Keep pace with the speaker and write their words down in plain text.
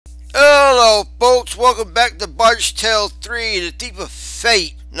Hello folks, welcome back to Bard's Tale 3, The Thief of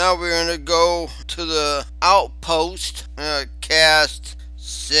Fate. Now we're going to go to the Outpost, cast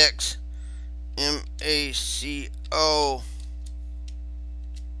 6, MACO.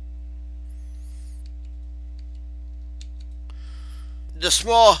 The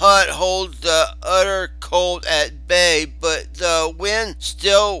small hut holds the utter cold at bay, but the wind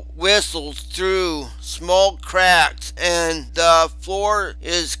still whistles through small cracks, and the floor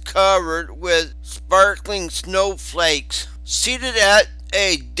is covered with sparkling snowflakes. Seated at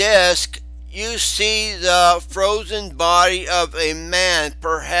a desk, you see the frozen body of a man,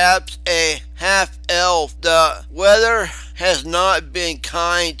 perhaps a half-elf. The weather has not been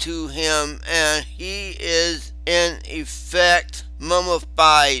kind to him, and he is in effect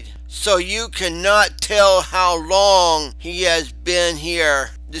mummified, so you cannot tell how long he has been here.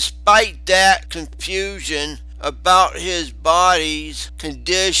 Despite that confusion about his body's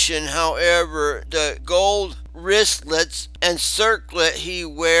condition, however, the gold wristlets and circlet he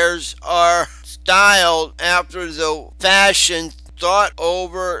wears are styled after the fashion thought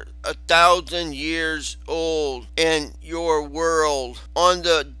over 1,000 years old in your world. On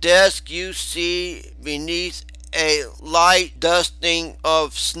the desk you see, beneath a light dusting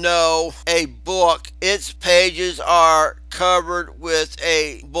of snow, a book. Its pages are covered with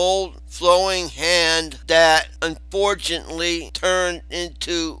a bold flowing hand that unfortunately turned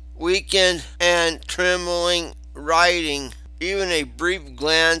into weakened and trembling writing. Even a brief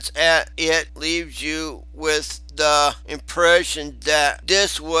glance at it leaves you with the impression that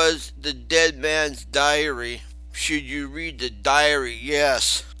this was the dead man's diary. Should you read the diary?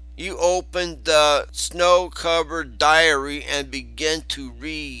 Yes. You open the snow-covered diary and begin to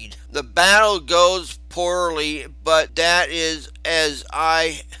read. The battle goes poorly, but that is as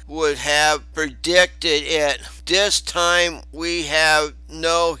I would have predicted it. This time we have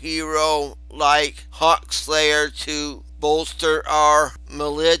no hero like Hawkslayer to bolster our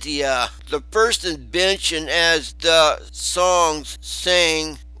militia. The first invention, as the songs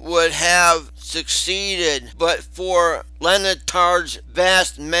sing, would have succeeded but for Lenatard's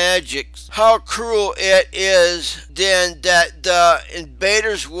vast magic. How cruel it is then that the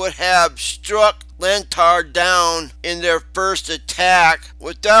invaders would have struck Lenatard down in their first attack.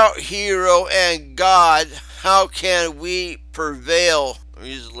 Without hero and god, how can we prevail?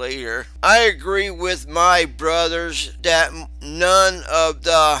 Later. I agree with my brothers that none of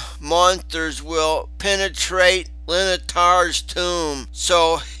the monsters will penetrate Lenatard's tomb,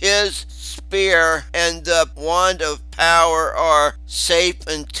 so his spear and the wand of power are safe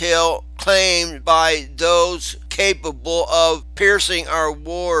until claimed by those capable of piercing our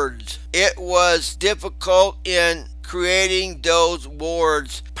wards. It was difficult in creating those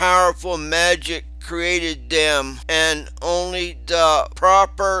wards. Powerful magic created them, and only the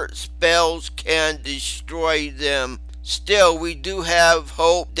proper spells can destroy them. Still, we do have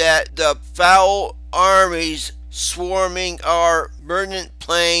hope that the foul armies swarming our verdant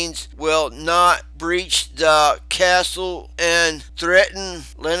plains will not breach the castle and threaten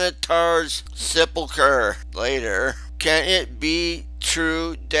Lenatard's sepulchre. Later. Can it be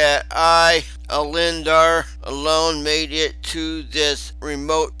true that I, Alindar, alone made it to this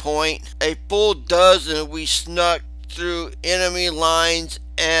remote point? A full dozen we snuck through enemy lines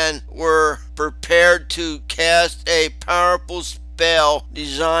and were prepared to cast a powerful spell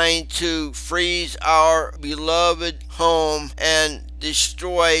designed to freeze our beloved home and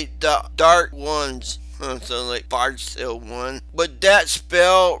destroy the Dark Ones. Sounds like Bard's Tale 1. But that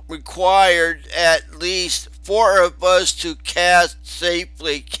spell required at least 4 of us to cast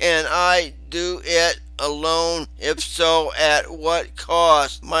safely. Can I do it alone? If so, at what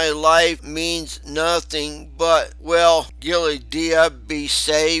cost? My life means nothing but, well, Gileadia be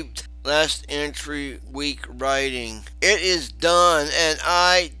saved. Last entry, weak writing. It is done, and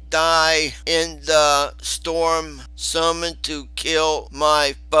I die in the storm, summoned to kill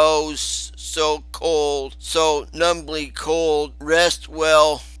my foes. So cold, so numbly cold. Rest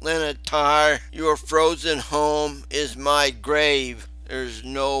well, Lenatard. Your frozen home is my grave. There's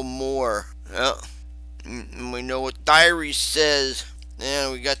no more. Well, we know what diary says.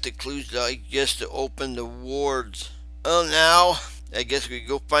 And we got the clues, I guess, to open the wards. Well, now, I guess we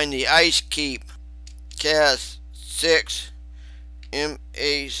go find the Ice Keep. Cast 6,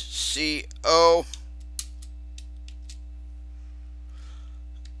 MACO.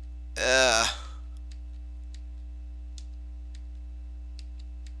 I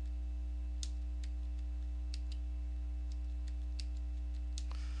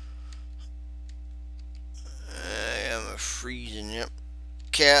am freezing. Yep.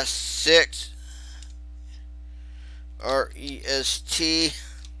 Cast 6, REST.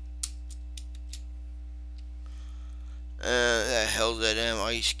 hell's that damn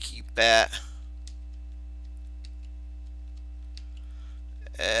ice keep at?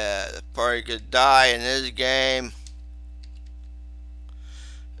 The party could die in this game.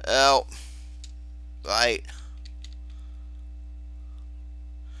 Oh, fight.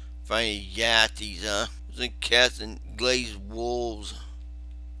 Finding yaties, huh? Some cats and glazed wolves.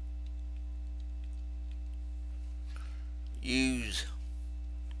 Use.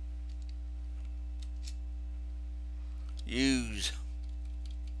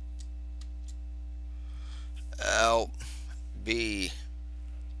 L. B.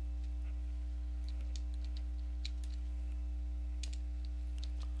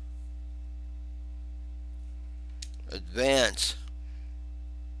 Advance.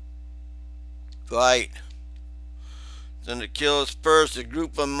 Fight. Then to kill us first, a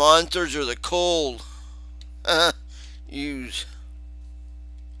group of monsters or the cold. Use.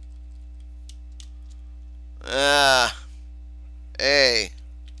 A.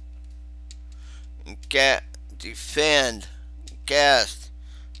 Cat. Defend. Cast.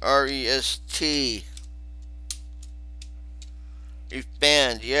 R-E-S-T.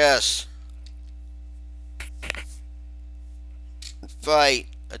 Defend. Yes. Fight.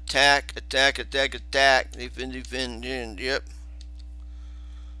 Attack. Attack. Attack. Attack. Defend. Defend. Defend. Yep.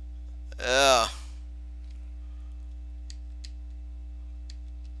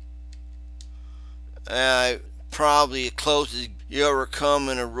 Probably the closest you ever come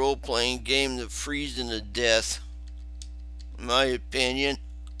in a role-playing game to freezing to death, in my opinion.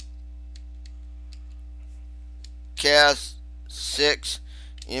 Cast 6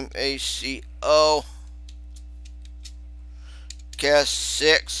 M-A-C-O. Cast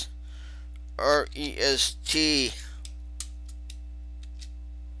 6 R-E-S-T.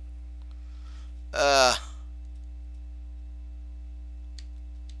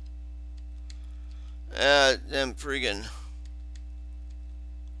 Them friggin'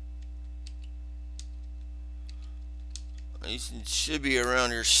 it should be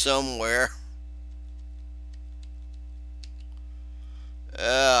around here somewhere.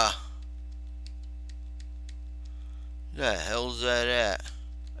 The hell's that at?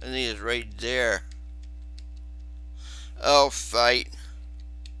 I think it's right there. Oh, fight.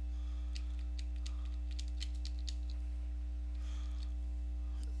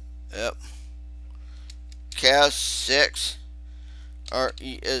 Yep. Cast 6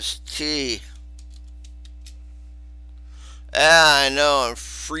 R-E-S-T. I know, I'm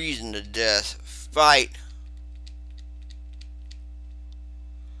freezing to death. Fight.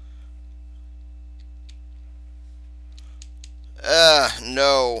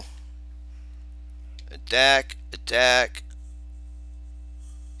 No. Attack, attack,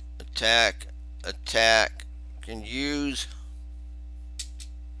 attack, attack. Can use.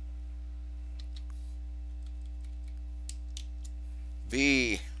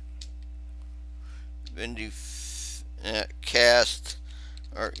 B. Cast.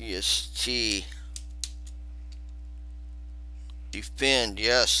 R-E-S-T. Defend,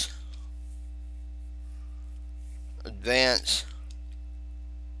 yes. Advance.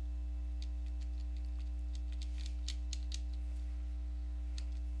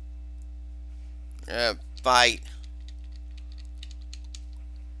 Fight.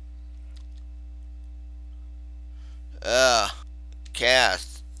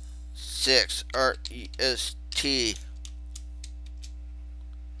 Cast 6 R-E-S-T.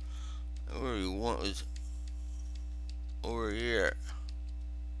 What do you want is over here.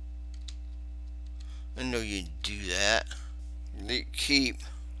 I know you do that. Keep.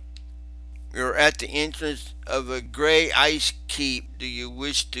 You're at the entrance of a gray ice keep. Do you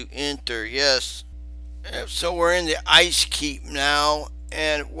wish to enter? Yes. So we're in the ice keep now,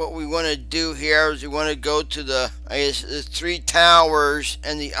 and what we want to do here is we want to go to the 3 towers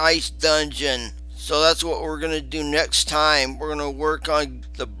and the ice dungeon. So that's what we're going to do next time. We're going to work on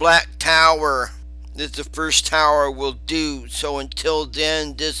the black tower. This is the first tower we'll do. So until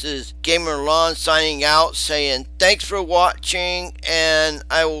then, this is Gamer Lon signing out, saying thanks for watching, and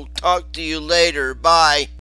I will talk to you later. Bye.